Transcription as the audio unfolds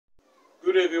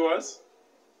Good day, viewers.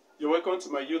 You're welcome to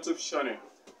my YouTube channel.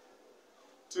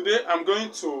 Today I'm going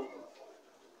to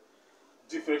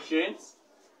differentiate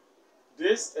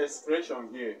this expression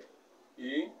here,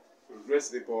 e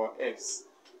raised to the power x,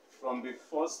 from the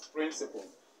first principle.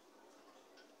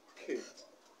 Okay.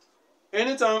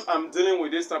 Anytime I'm dealing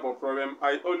with this type of problem,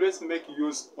 I always make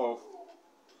use of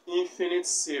infinite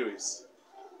series.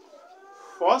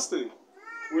 Firstly,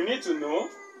 we need to know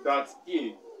that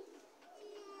e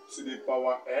to the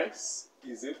power x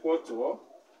is equal to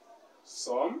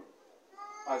sum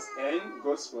as n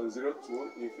goes from 0 to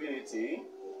infinity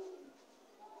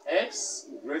x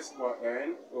raised to power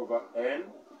n over n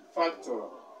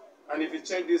factorial. And if you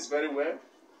check this very well,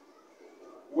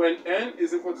 when n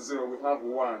is equal to 0, we have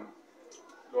 1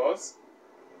 plus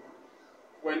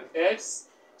when n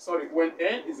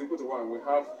is equal to 1, we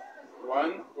have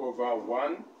 1 over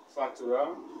 1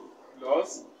 factorial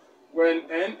plus when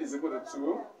n is equal to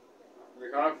 2, we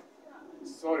have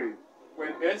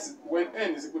when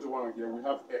n is equal to 1 here, we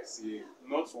have x here,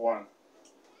 not 1.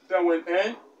 Then when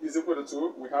n is equal to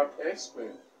 2, we have x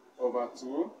squared over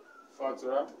 2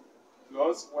 factorial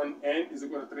plus when n is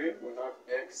equal to 3, we have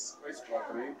x raised to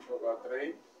 3 over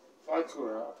 3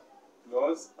 factorial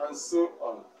plus and so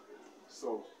on.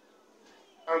 So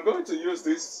I'm going to use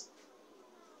this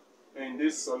in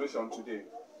this solution today.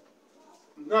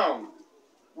 Now,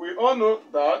 we all know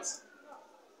that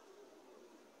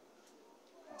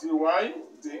dy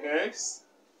dx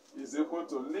is equal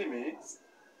to limit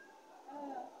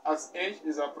as h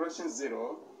is approaching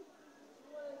 0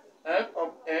 f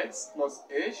of x plus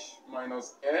h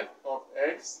minus f of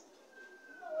x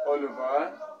all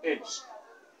over h.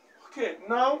 Okay,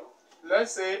 now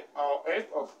let's say our f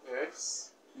of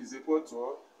x is equal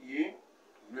to e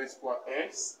raised to power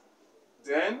x,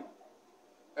 then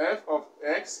f of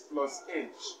x plus h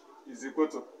is equal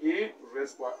to e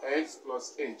raised to power x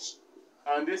plus h.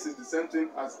 And this is the same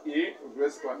thing as e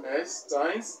raised to power x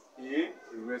times e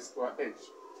raised to power h.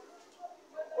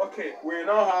 Okay, we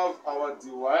now have our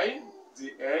dy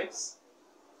dx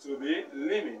to be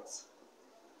limit.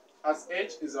 As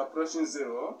h is approaching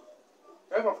 0,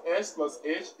 f of x plus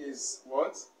h is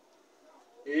what?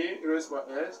 E raised to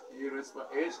power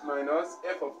h minus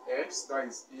f of x, that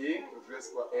is e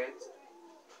raised to power h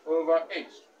over h.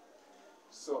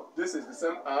 So this is the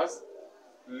same as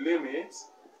limit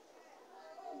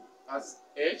as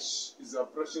h is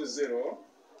approaching 0,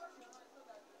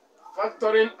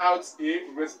 factoring out e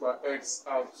raised to power x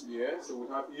out here. So we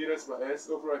have e raised to power x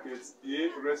over brackets e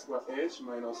raised to power h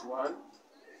minus 1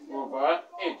 over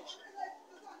h.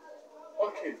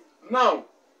 Okay, now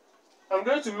I'm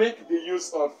going to make the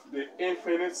use of the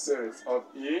infinite series of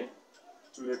e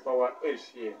to the power h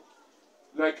here,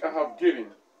 like I have given.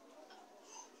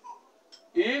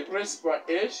 E raised to power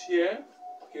h here.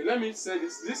 Okay, let me say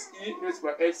this. This e raised to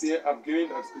power x here, I've given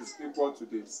that is equal to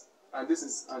this, and this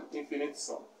is an infinite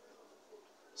sum.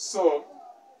 So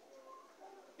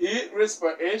e raised to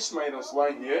power h minus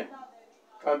 1 here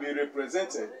can be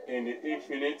represented in the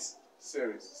infinite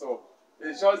series. So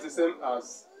it's just the same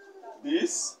as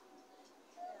this.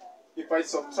 If I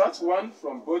subtract 1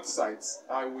 from both sides,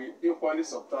 I will equally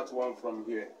subtract 1 from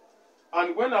here.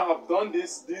 And when I have done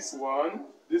this one,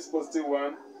 this positive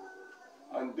 1,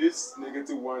 and this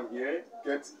negative 1 here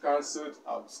gets cancelled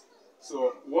out.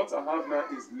 So what I have now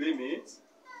is limit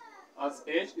as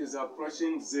h is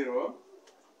approaching 0,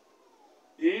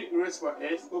 e raised to power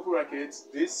h over brackets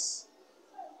this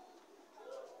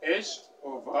h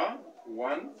over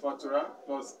 1 factorial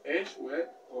plus h squared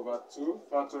over 2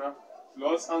 factorial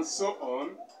plus and so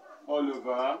on all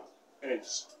over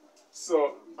h.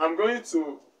 So I'm going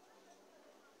to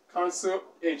cancel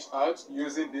h out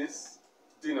using this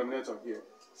denominator here.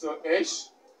 So h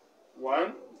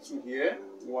 1 to here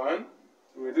 1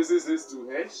 reduces this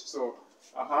to h. So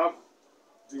I have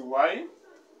dy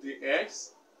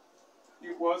dx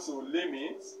equals to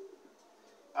limit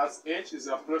as h is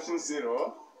approaching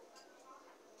 0,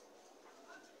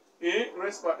 e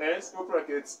raised to power x over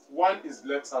brackets 1 is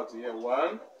left out here,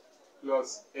 1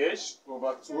 plus h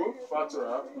over 2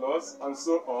 factorial plus and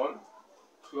so on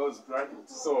close bracket.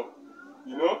 So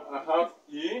you know I have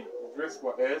e raised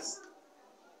to power s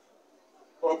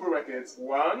over brackets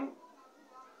 1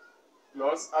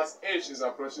 plus as h is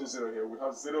approaching 0 here, we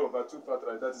have 0 over 2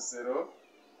 factorial, that is 0,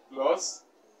 plus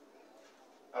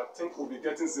I think we'll be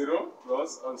getting 0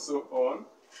 plus and so on,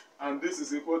 and this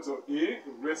is equal to e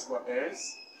raised to power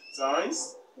s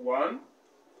times 1,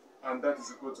 and that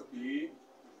is equal to e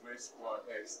raised to power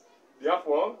x.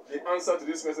 Therefore, the answer to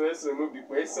this question, let's remove the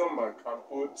question mark and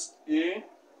put e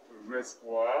raised to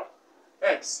power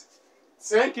x.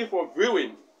 Thank you for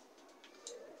viewing.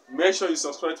 Make sure you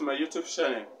subscribe to my YouTube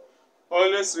channel.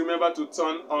 Always remember to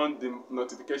turn on the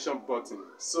notification button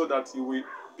so that you will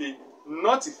be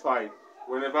notified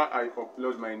whenever I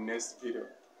upload my next video.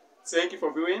 Thank you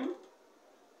for viewing.